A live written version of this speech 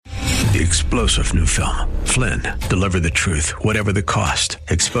the explosive new film, Flynn, Deliver the Truth, Whatever the Cost,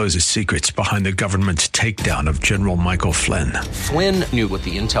 exposes secrets behind the government's takedown of General Michael Flynn. Flynn knew what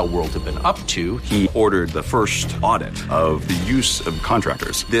the intel world had been up to. He ordered the first audit of the use of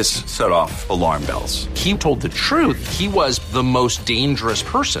contractors. This set off alarm bells. He told the truth. He was the most dangerous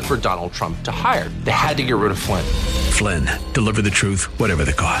person for Donald Trump to hire. They had to get rid of Flynn. Flynn, Deliver the Truth, Whatever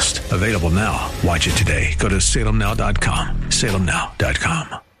the Cost. Available now. Watch it today. Go to salemnow.com.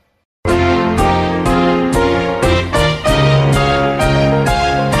 salemnow.com.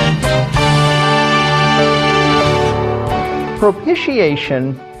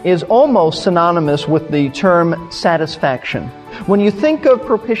 Propitiation is almost synonymous with the term satisfaction. When you think of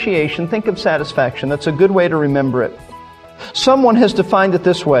propitiation, think of satisfaction. That's a good way to remember it. Someone has defined it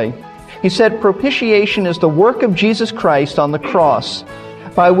this way. He said, propitiation is the work of Jesus Christ on the cross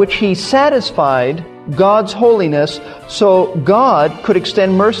by which He satisfied God's holiness so God could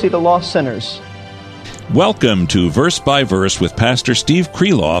extend mercy to lost sinners. Welcome to Verse by Verse with Pastor Steve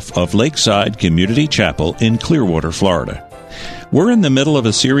Kreloff of Lakeside Community Chapel in Clearwater, Florida. We're in the middle of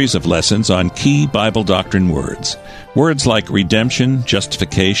a series of lessons on key Bible doctrine words. Words like redemption,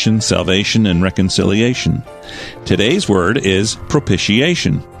 justification, salvation, and reconciliation. Today's word is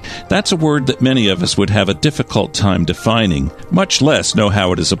propitiation. That's a word that many of us would have a difficult time defining, much less know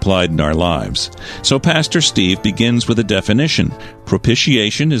how it is applied in our lives. So Pastor Steve begins with a definition.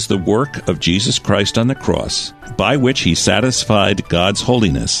 Propitiation is the work of Jesus Christ on the cross, by which He satisfied God's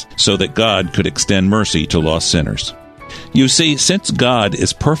holiness, so that God could extend mercy to lost sinners. You see, since God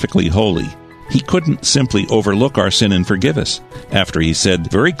is perfectly holy, He couldn't simply overlook our sin and forgive us, after He said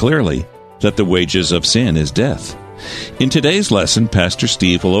very clearly that the wages of sin is death. In today's lesson, Pastor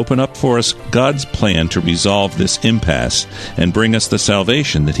Steve will open up for us God's plan to resolve this impasse and bring us the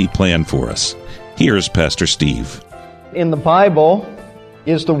salvation that He planned for us. Here's Pastor Steve. In the Bible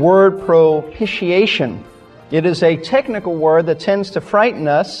is the word propitiation. It is a technical word that tends to frighten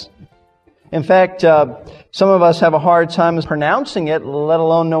us. In fact, some of us have a hard time pronouncing it, let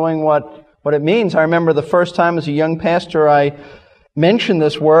alone knowing what it means. I remember the first time as a young pastor I mentioned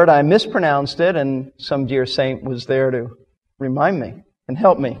this word, I mispronounced it, and some dear saint was there to remind me and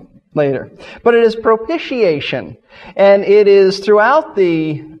help me later. But it is propitiation, and it is throughout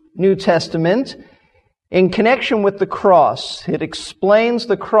the New Testament in connection with the cross. It explains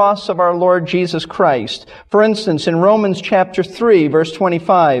the cross of our Lord Jesus Christ. For instance, in Romans chapter 3, verse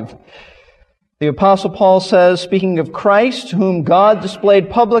 25, the Apostle Paul says, speaking of Christ, whom God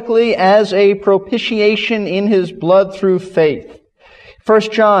displayed publicly as a propitiation in His blood through faith. 1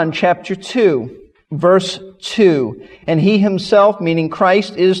 John chapter 2, verse 2, and He Himself, meaning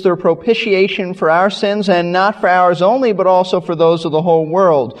Christ, is the propitiation for our sins, and not for ours only, but also for those of the whole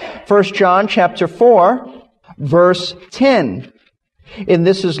world. 1 John chapter 4, verse 10. In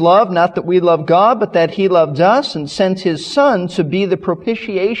this is love, not that we love God, but that He loved us and sent His Son to be the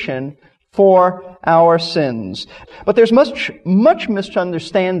propitiation for our sins. But there's much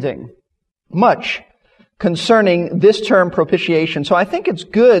misunderstanding, much concerning this term propitiation. So I think it's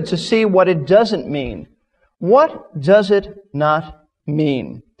good to see what it doesn't mean. What does it not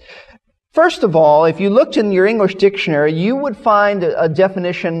mean? First of all, if you looked in your English dictionary, you would find a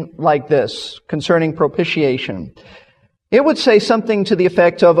definition like this concerning propitiation. It would say something to the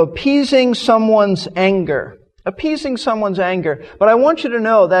effect of appeasing someone's anger. Appeasing someone's anger. But I want you to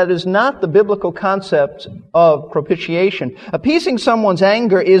know that is not the biblical concept of propitiation. Appeasing someone's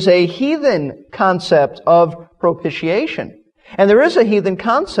anger is a heathen concept of propitiation. And there is a heathen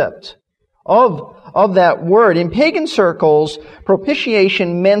concept of that word. In pagan circles,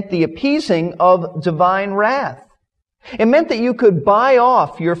 propitiation meant the appeasing of divine wrath. It meant that you could buy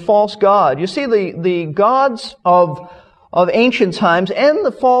off your false god. You see, the gods of ancient times and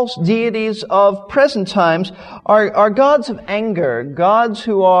the false deities of present times are gods of anger, gods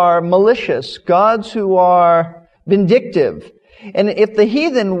who are malicious, gods who are vindictive. And if the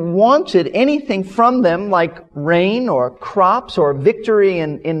heathen wanted anything from them, like rain or crops or victory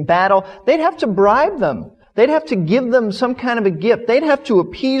in battle, they'd have to bribe them. They'd have to give them some kind of a gift. They'd have to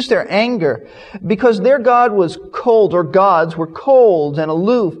appease their anger because their God was cold, or gods were cold and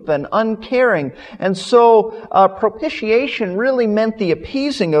aloof and uncaring. And so propitiation really meant the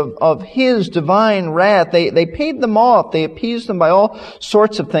appeasing of His divine wrath. They paid them off. They appeased them by all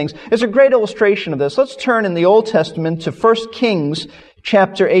sorts of things. There's a great illustration of this. Let's turn in the Old Testament to 1 Kings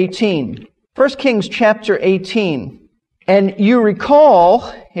chapter 18. 1 Kings chapter 18. And you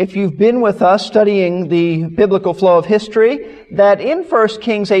recall, if you've been with us studying the biblical flow of history, that in 1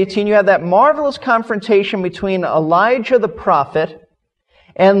 Kings 18 you have that marvelous confrontation between Elijah the prophet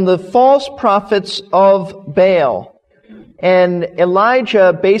and the false prophets of Baal. And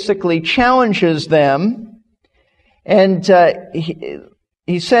Elijah basically challenges them. And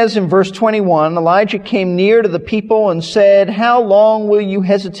he says in verse 21, Elijah came near to the people and said, "How long will you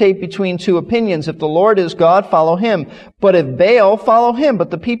hesitate between two opinions? If the Lord is God, follow him. But if Baal, follow him."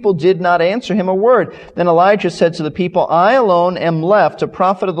 But the people did not answer him a word. Then Elijah said to the people, "I alone am left, a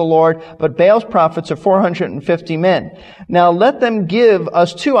prophet of the Lord, but Baal's prophets are 450 men. Now let them give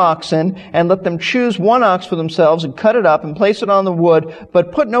us 2 oxen, and let them choose 1 ox for themselves, and cut it up, and place it on the wood,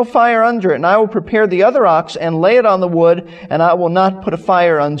 but put no fire under it. And I will prepare the other ox, and lay it on the wood, and I will not put a fire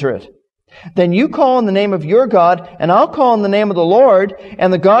under it. Then you call in the name of your God, and I'll call in the name of the Lord,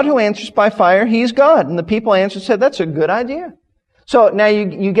 and the God who answers by fire, he's God." And the people answered and said, "That's a good idea." So now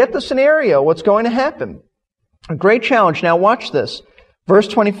you get the scenario, what's going to happen. A great challenge. Now watch this. Verse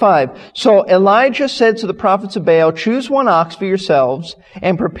 25. So Elijah said to the prophets of Baal, "Choose 1 ox for yourselves,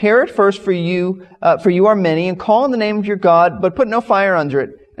 and prepare it first for you are many, and call in the name of your God, but put no fire under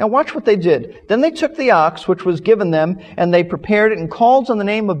it." Now watch what they did. Then they took the ox which was given them, and they prepared it and called on the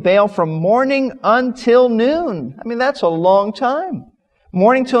name of Baal from morning until noon. I mean, that's a long time.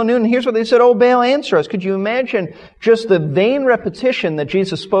 Morning till noon. And here's what they said, "Oh, Baal, answer us." Could you imagine just the vain repetition that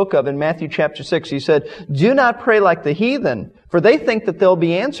Jesus spoke of in Matthew chapter 6? He said, "Do not pray like the heathen, for they think that they'll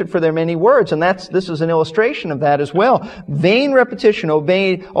be answered for their many words." And this is an illustration of that as well. Vain repetition. "Oh,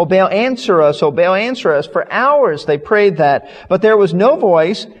 Baal, answer us. Oh, Baal, answer us." For hours they prayed that, but there was no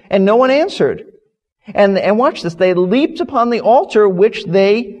voice and no one answered. And watch this. They leaped upon the altar which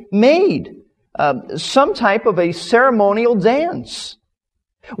they made. Some type of a ceremonial dance.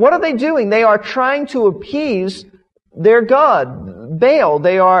 What are they doing? They are trying to appease their god, Baal.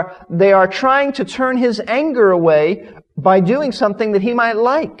 They are trying to turn his anger away by doing something that he might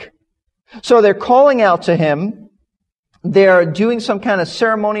like. So they're calling out to him. They're doing some kind of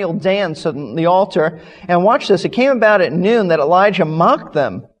ceremonial dance on the altar. And watch this. It came about at noon that Elijah mocked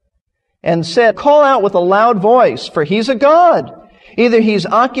them and said, "Call out with a loud voice, for he's a god. Either he's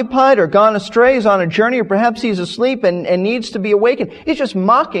occupied or gone astray, he's on a journey, or perhaps he's asleep and needs to be awakened." He's just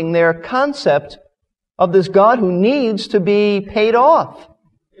mocking their concept of this God who needs to be paid off.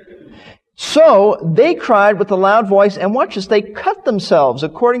 So they cried with a loud voice, and watch this, they cut themselves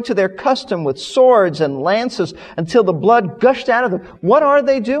according to their custom with swords and lances until the blood gushed out of them. What are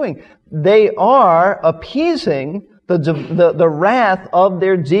they doing? They are appeasing the wrath of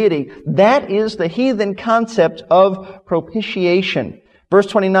their deity. That is the heathen concept of propitiation. Verse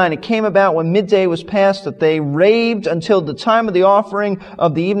 29, "It came about when midday was past that they raved until the time of the offering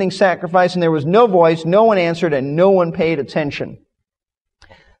of the evening sacrifice, and there was no voice, no one answered, and no one paid attention."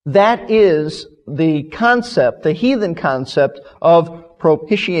 That is the concept, the heathen concept of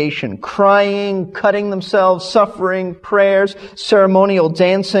propitiation. Crying, cutting themselves, suffering, prayers, ceremonial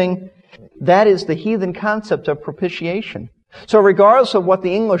dancing. That is the heathen concept of propitiation. So regardless of what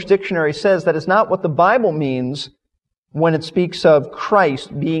the English dictionary says, that is not what the Bible means when it speaks of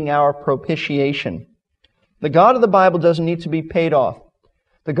Christ being our propitiation. The God of the Bible doesn't need to be paid off.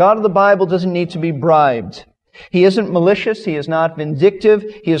 The God of the Bible doesn't need to be bribed. He isn't malicious. He is not vindictive.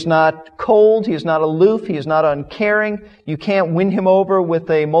 He is not cold. He is not aloof. He is not uncaring. You can't win him over with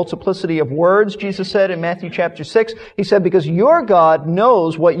a multiplicity of words, Jesus said in Matthew chapter 6. He said, because your God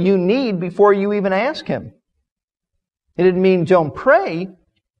knows what you need before you even ask him. He didn't mean don't pray,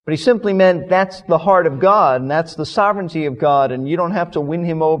 but he simply meant that's the heart of God, and that's the sovereignty of God, and you don't have to win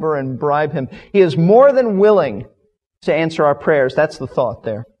him over and bribe him. He is more than willing to answer our prayers. That's the thought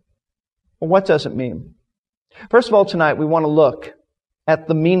there. Well, what does it mean? First of all, tonight we want to look at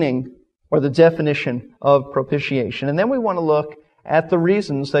the meaning or the definition of propitiation. And then we want to look at the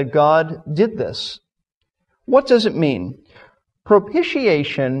reasons that God did this. What does it mean?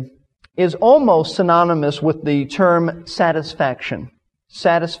 Propitiation is almost synonymous with the term satisfaction.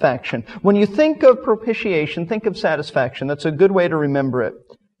 Satisfaction. When you think of propitiation, think of satisfaction. That's a good way to remember it.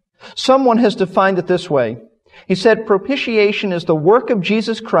 Someone has defined it this way. He said, propitiation is the work of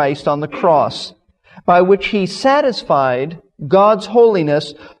Jesus Christ on the cross, by which he satisfied God's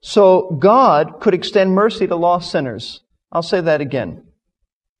holiness so God could extend mercy to lost sinners. I'll say that again.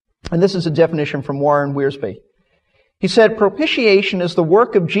 And this is a definition from Warren Wiersbe. He said, propitiation is the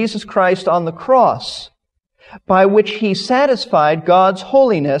work of Jesus Christ on the cross, by which he satisfied God's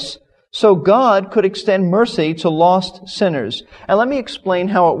holiness so God could extend mercy to lost sinners. And let me explain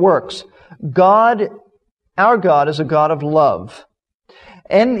how it works. God, our God, is a God of love.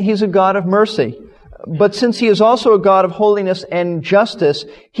 And he's a God of mercy. But since he is also a God of holiness and justice,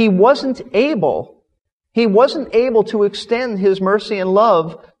 he wasn't able to extend his mercy and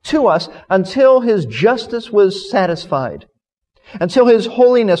love to us until his justice was satisfied. until His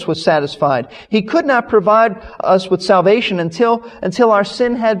holiness was satisfied. He could not provide us with salvation until our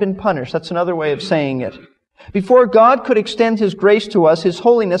sin had been punished. That's another way of saying it. Before God could extend His grace to us, His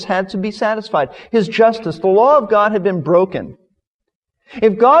holiness had to be satisfied. His justice, the law of God, had been broken.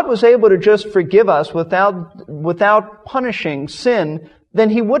 If God was able to just forgive us without punishing sin, then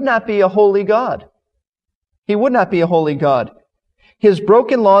He would not be a holy God. He would not be a holy God. His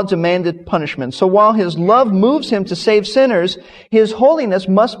broken law demanded punishment. So while His love moves Him to save sinners, His holiness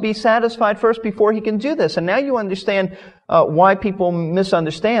must be satisfied first before He can do this. And now you understand why people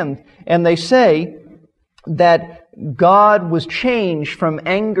misunderstand. And they say that God was changed from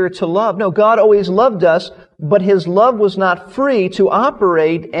anger to love. No, God always loved us, but His love was not free to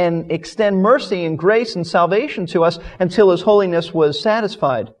operate and extend mercy and grace and salvation to us until His holiness was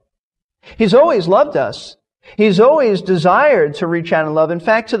satisfied. He's always loved us. He's always desired to reach out and love. In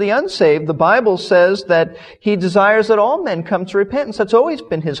fact, to the unsaved, the Bible says that He desires that all men come to repentance. That's always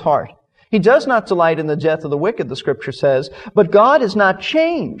been His heart. He does not delight in the death of the wicked, the Scripture says, but God is not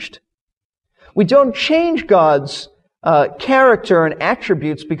changed. We don't change God's character and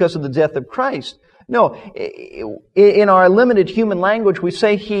attributes because of the death of Christ. No, in our limited human language, we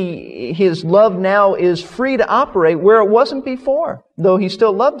say His love now is free to operate where it wasn't before. Though He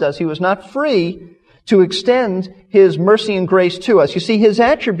still loved us, He was not free to extend His mercy and grace to us. You see, His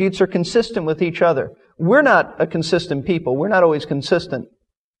attributes are consistent with each other. We're not a consistent people. We're not always consistent.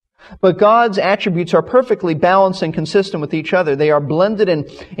 But God's attributes are perfectly balanced and consistent with each other. They are blended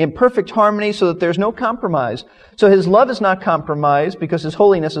in perfect harmony so that there's no compromise. So His love is not compromised because His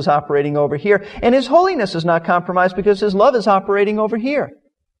holiness is operating over here. And His holiness is not compromised because His love is operating over here.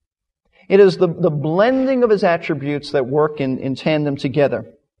 It is the blending of His attributes that work in tandem together.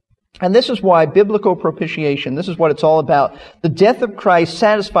 And this is why biblical propitiation, this is what it's all about. The death of Christ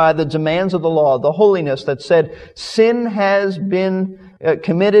satisfied the demands of the law, the holiness that said sin has been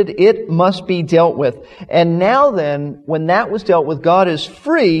committed, it must be dealt with. And now then, when that was dealt with, God is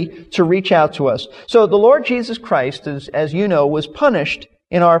free to reach out to us. So the Lord Jesus Christ, as you know, was punished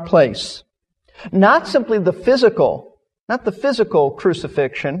in our place. Not simply not the physical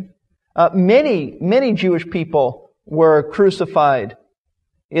crucifixion. Many Jewish people were crucified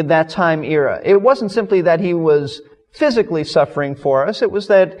in that time era. It wasn't simply that He was physically suffering for us. It was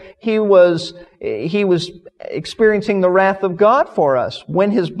that He was experiencing the wrath of God for us. When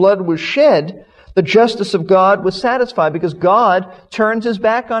His blood was shed, the justice of God was satisfied because God turned His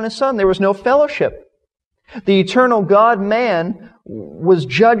back on His Son. There was no fellowship. The eternal God-man was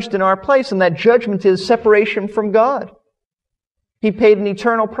judged in our place, and that judgment is separation from God. He paid an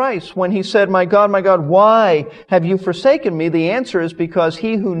eternal price. When He said, my God, why have you forsaken me?" The answer is because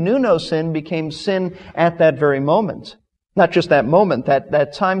He who knew no sin became sin at that very moment. Not just that moment,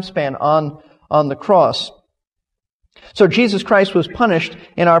 that time span on the cross. So Jesus Christ was punished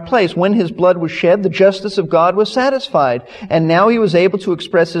in our place. When His blood was shed, the justice of God was satisfied. And now He was able to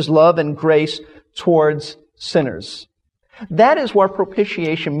express His love and grace towards sinners. That is what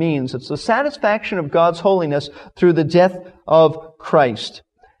propitiation means. It's the satisfaction of God's holiness through the death of Christ.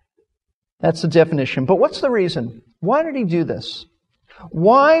 That's the definition. But what's the reason? Why did He do this?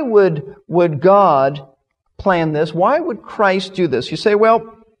 Why would God plan this? Why would Christ do this? You say,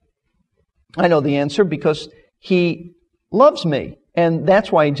 well, I know the answer, because He loves me, and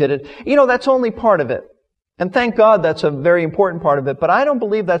that's why He did it. You know, that's only part of it. And thank God that's a very important part of it, but I don't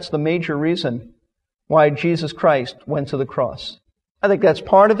believe that's the major reason why Jesus Christ went to the cross. I think that's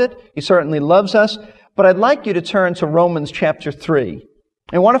part of it. He certainly loves us. But I'd like you to turn to Romans chapter 3.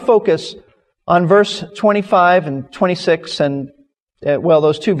 I want to focus on verse 25 and 26 and,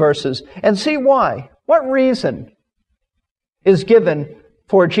 those two verses, and see why. What reason is given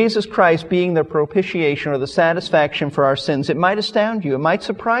for Jesus Christ being the propitiation or the satisfaction for our sins? It might astound you. It might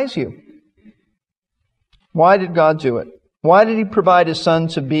surprise you. Why did God do it? Why did He provide His Son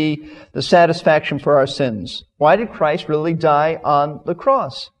to be the satisfaction for our sins? Why did Christ really die on the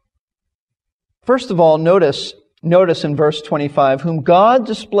cross? First of all, notice in verse 25, whom God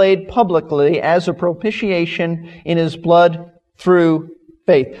displayed publicly as a propitiation in His blood through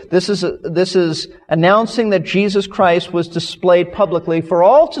faith. This is announcing that Jesus Christ was displayed publicly for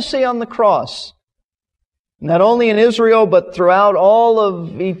all to see on the cross. Not only in Israel, but throughout all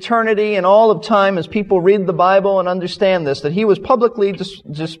of eternity and all of time as people read the Bible and understand this, that He was publicly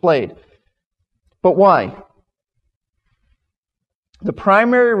displayed. But why? The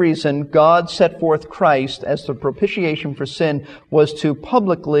primary reason God set forth Christ as the propitiation for sin was to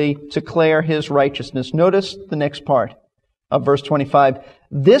publicly declare His righteousness. Notice the next part of verse 25.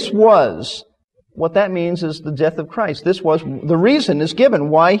 This was what that means is the death of Christ. This was, the reason is given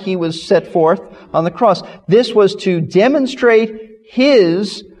why He was set forth on the cross. This was to demonstrate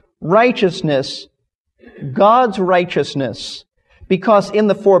His righteousness, God's righteousness. Because in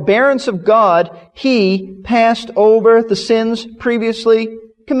the forbearance of God, He passed over the sins previously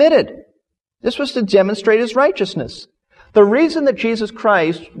committed. This was to demonstrate His righteousness. The reason that Jesus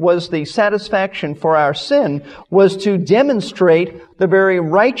Christ was the satisfaction for our sin was to demonstrate the very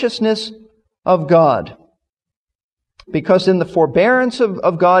righteousness of God. Because in the forbearance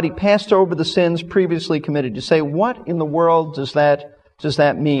of God, He passed over the sins previously committed. You say, what in the world does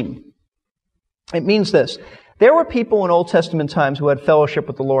that mean? It means this. There were people in Old Testament times who had fellowship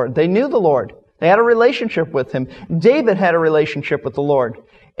with the Lord. They knew the Lord. They had a relationship with Him. David had a relationship with the Lord.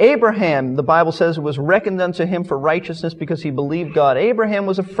 Abraham, the Bible says, it was reckoned unto him for righteousness because he believed God. Abraham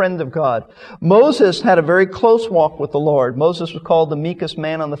was a friend of God. Moses had a very close walk with the Lord. Moses was called the meekest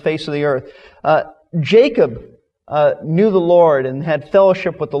man on the face of the earth. Jacob knew the Lord and had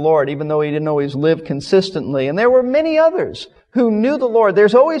fellowship with the Lord, even though he didn't always live consistently. And there were many others who knew the Lord.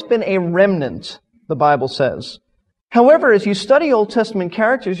 There's always been a remnant, the Bible says. However, as you study Old Testament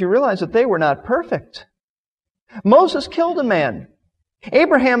characters, you realize that they were not perfect. Moses killed a man.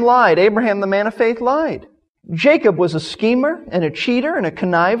 Abraham lied. Abraham, the man of faith, lied. Jacob was a schemer and a cheater and a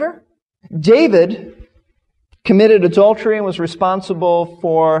conniver. David committed adultery and was responsible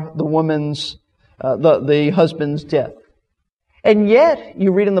for the woman's, the husband's death. And yet,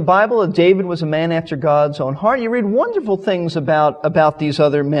 you read in the Bible that David was a man after God's own heart. You read wonderful things about these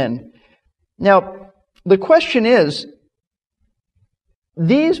other men. Now, the question is,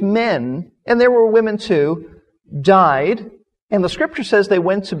 these men, and there were women too, died. And the Scripture says they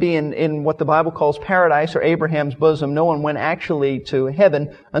went to be in what the Bible calls paradise or Abraham's bosom. No one went actually to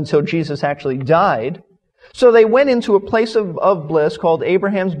heaven until Jesus actually died. So they went into a place of bliss called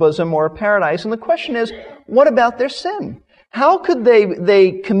Abraham's bosom or paradise. And the question is, what about their sin? How could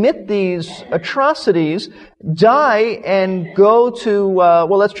they commit these atrocities, die, and go to, well,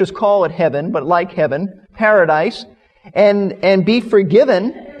 let's just call it heaven, but like heaven, paradise, and be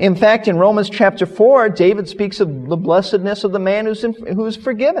forgiven? In fact, in Romans chapter 4, David speaks of the blessedness of the man who's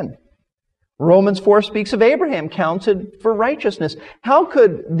forgiven. Romans 4 speaks of Abraham counted for righteousness. How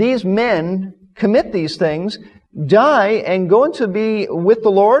could these men commit these things, die, and go into be with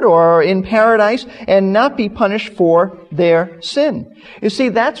the Lord or in paradise and not be punished for their sin? You see,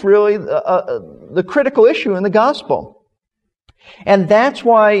 that's really the critical issue in the gospel. And that's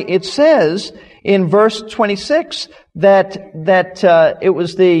why it says in verse 26 that it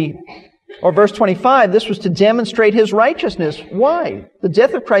was or verse 25, this was to demonstrate His righteousness. Why? The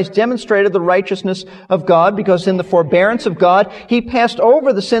death of Christ demonstrated the righteousness of God because in the forbearance of God, He passed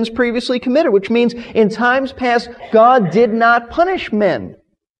over the sins previously committed, which means in times past, God did not punish men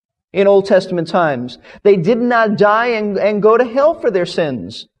in Old Testament times. They did not die and go to hell for their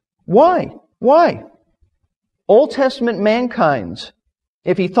sins. Why? Why? Old Testament mankind,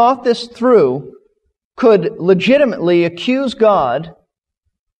 if he thought this through, could legitimately accuse God,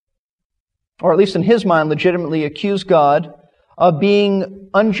 or at least in his mind, legitimately accuse God of being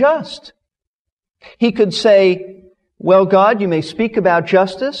unjust. He could say, well, God, you may speak about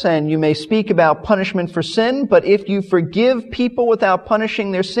justice and you may speak about punishment for sin, but if you forgive people without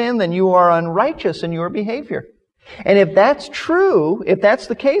punishing their sin, then you are unrighteous in your behavior. And if that's true, if that's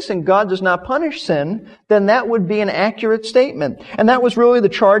the case and God does not punish sin, then that would be an accurate statement. And that was really the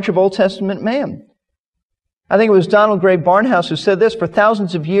charge of Old Testament man. I think it was Donald Gray Barnhouse who said this: for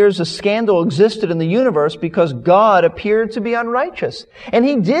thousands of years a scandal existed in the universe because God appeared to be unrighteous. And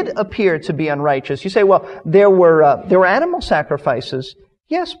He did appear to be unrighteous. You say, well, there were animal sacrifices.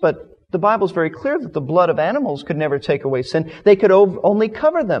 Yes, but the Bible's very clear that the blood of animals could never take away sin. They could only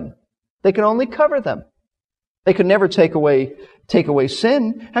cover them. They could only cover them. They could never take away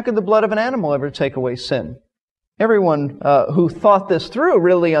sin. How could the blood of an animal ever take away sin? Everyone who thought this through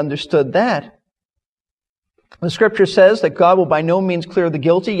really understood that. The Scripture says that God will by no means clear the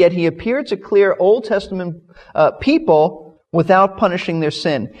guilty, yet He appeared to clear Old Testament people without punishing their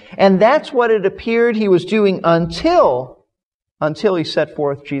sin. And that's what it appeared He was doing until He set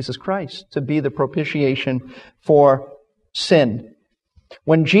forth Jesus Christ to be the propitiation for sin.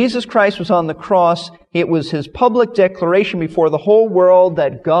 When Jesus Christ was on the cross, it was His public declaration before the whole world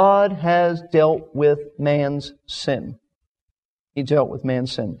that God has dealt with man's sin. He dealt with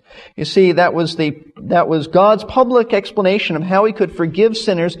man's sin. You see, that was God's public explanation of how He could forgive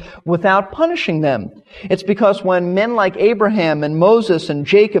sinners without punishing them. It's because when men like Abraham and Moses and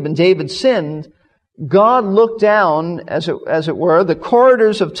Jacob and David sinned, God looked down, as it were, the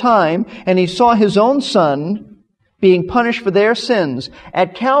corridors of time, and He saw His own Son being punished for their sins.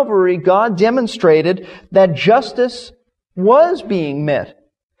 At Calvary, God demonstrated that justice was being met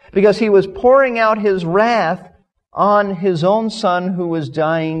because He was pouring out His wrath on His own Son who was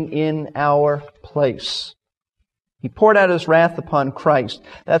dying in our place. He poured out His wrath upon Christ.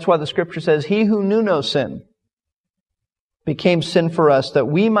 That's why the Scripture says, He who knew no sin became sin for us, that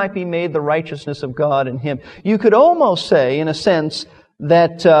we might be made the righteousness of God in Him. You could almost say, in a sense,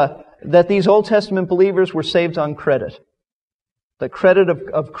 that these Old Testament believers were saved on credit. The credit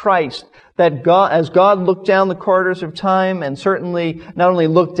of Christ. That God, as God looked down the corridors of time, and certainly not only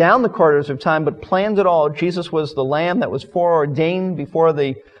looked down the corridors of time, but planned it all. Jesus was the Lamb that was foreordained before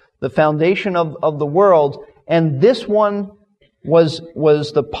the foundation of the world. And this one was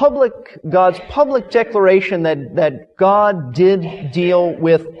God's public declaration that God did deal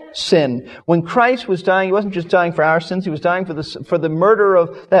with sin. When Christ was dying, He wasn't just dying for our sins, He was dying for the murder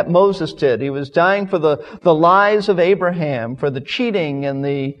that Moses did. He was dying for the lies of Abraham, for the cheating and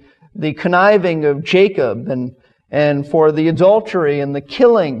the conniving of Jacob, and for the adultery and the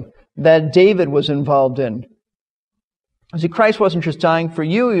killing that David was involved in. See, Christ wasn't just dying for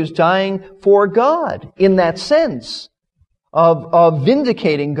you, He was dying for God in that sense of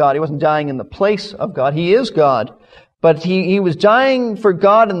vindicating God. He wasn't dying in the place of God. He is God. But He was dying for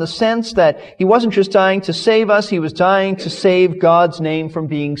God in the sense that He wasn't just dying to save us, He was dying to save God's name from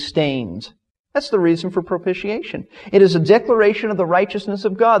being stained. That's the reason for propitiation. It is a declaration of the righteousness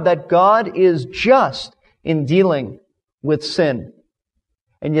of God, that God is just in dealing with sin,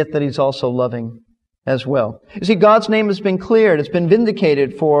 and yet that He's also loving as well. You see, God's name has been cleared. It's been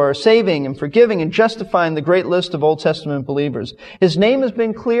vindicated for saving and forgiving and justifying the great list of Old Testament believers. His name has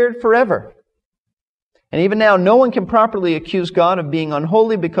been cleared forever. And even now, no one can properly accuse God of being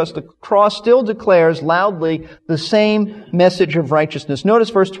unholy because the cross still declares loudly the same message of righteousness. Notice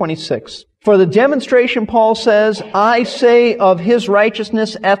verse 26. For the demonstration, Paul says, I say of His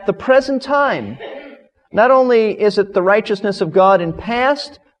righteousness at the present time. Not only is it the righteousness of God in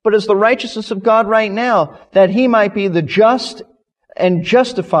past, but is the righteousness of God right now, that He might be the just and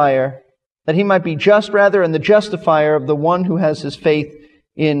justifier, that He might be just rather and the justifier of the one who has his faith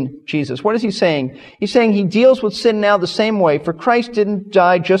in Jesus. What is He saying? He's saying He deals with sin now the same way, for Christ didn't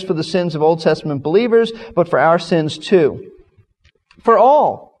die just for the sins of Old Testament believers, but for our sins too. For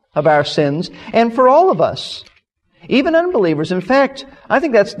all of our sins, and for all of us. Even unbelievers. In fact, I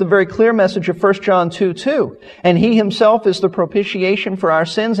think that's the very clear message of 1 John 2:2. And He Himself is the propitiation for our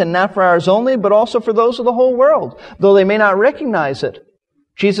sins, and not for ours only, but also for those of the whole world. Though they may not recognize it,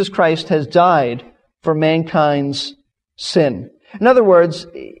 Jesus Christ has died for mankind's sin. In other words,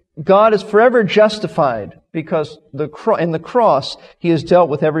 God is forever justified because in the cross He has dealt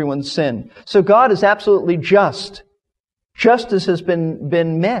with everyone's sin. So God is absolutely just. Justice has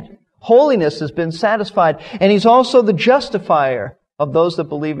been met. Holiness has been satisfied. And He's also the justifier of those that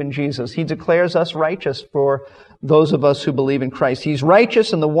believe in Jesus. He declares us righteous for those of us who believe in Christ. He's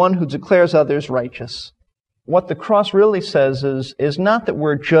righteous and the one who declares others righteous. What the cross really says is not that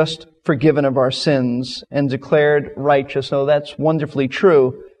we're just forgiven of our sins and declared righteous. No, that's wonderfully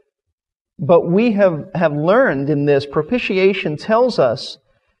true. But we have learned in this, propitiation tells us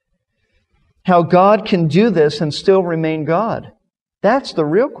how God can do this and still remain God. That's the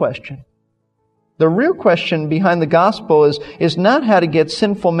real question. The real question behind the gospel is not how to get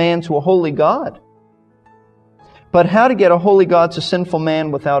sinful man to a holy God, but how to get a holy God to sinful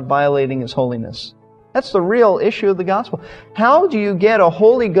man without violating His holiness. That's the real issue of the gospel. How do you get a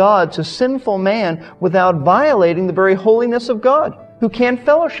holy God to sinful man without violating the very holiness of God, who can't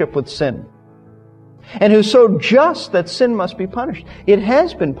fellowship with sin, and who's so just that sin must be punished? It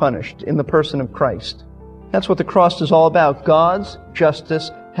has been punished in the person of Christ. That's what the cross is all about. God's justice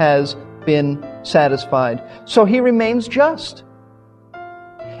has been satisfied. So He remains just.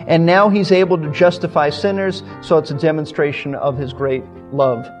 And now He's able to justify sinners, so it's a demonstration of His great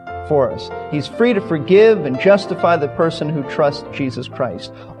love for us. He's free to forgive and justify the person who trusts Jesus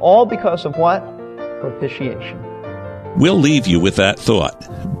Christ. All because of what? Propitiation. We'll leave you with that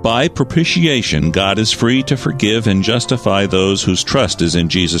thought. By propitiation, God is free to forgive and justify those whose trust is in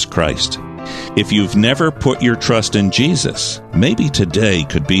Jesus Christ. If you've never put your trust in Jesus, maybe today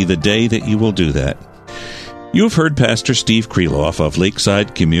could be the day that you will do that. You've heard Pastor Steve Kreloff of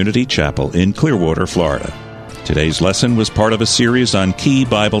Lakeside Community Chapel in Clearwater, Florida. Today's lesson was part of a series on key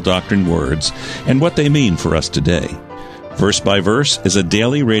Bible doctrine words and what they mean for us today. Verse by Verse is a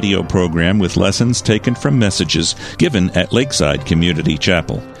daily radio program with lessons taken from messages given at Lakeside Community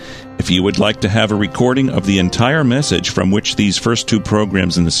Chapel. If you would like to have a recording of the entire message from which these first two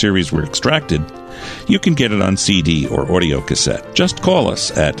programs in the series were extracted, you can get it on CD or audio cassette. Just call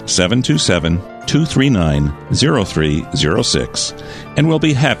us at 727 888-239-0306, and we'll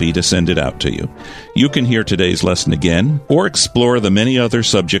be happy to send it out to you. You can hear today's lesson again or explore the many other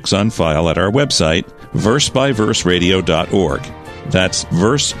subjects on file at our website, versebyverseradio.org. That's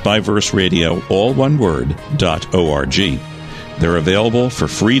versebyverseradio, all one word, .org. They're available for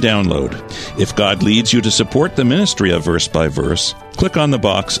free download. If God leads you to support the ministry of Verse by Verse, click on the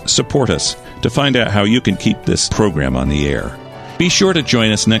box Support Us to find out how you can keep this program on the air. Be sure to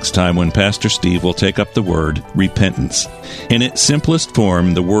join us next time when Pastor Steve will take up the word repentance. In its simplest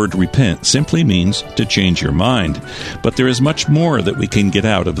form, the word repent simply means to change your mind. But there is much more that we can get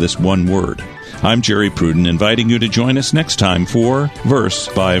out of this one word. I'm Jerry Pruden, inviting you to join us next time for Verse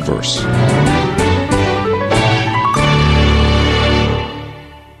by Verse.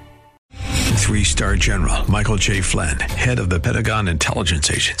 Three-star General Michael J. Flynn, head of the Pentagon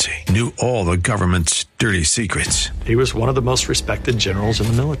Intelligence Agency, knew all the government's dirty secrets. He was one of the most respected generals in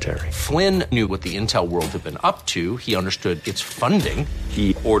the military. Flynn knew what the intel world had been up to. He understood its funding.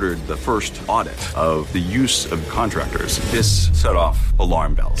 He ordered the first audit of the use of contractors. This set off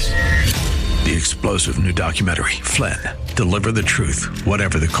alarm bells. The explosive new documentary, Flynn, Deliver the Truth,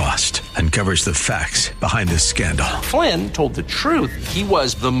 Whatever the Cost, uncovers the facts behind this scandal. Flynn told the truth. He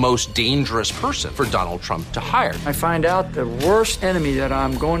was the most dangerous person for Donald Trump to hire. I find out the worst enemy that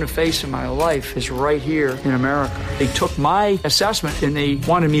I'm going to face in my life is right here in America. They took my assessment and they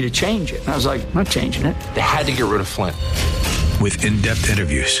wanted me to change it. And I was like, I'm not changing it. They had to get rid of Flynn. With in-depth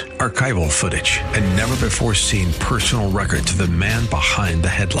interviews, archival footage, and never-before-seen personal records of the man behind the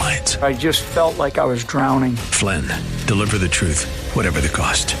headlines. I just felt like I was drowning. Flynn, Deliver the Truth, Whatever the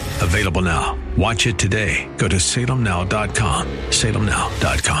Cost. Available now. Watch it today. Go to salemnow.com.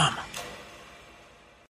 salemnow.com.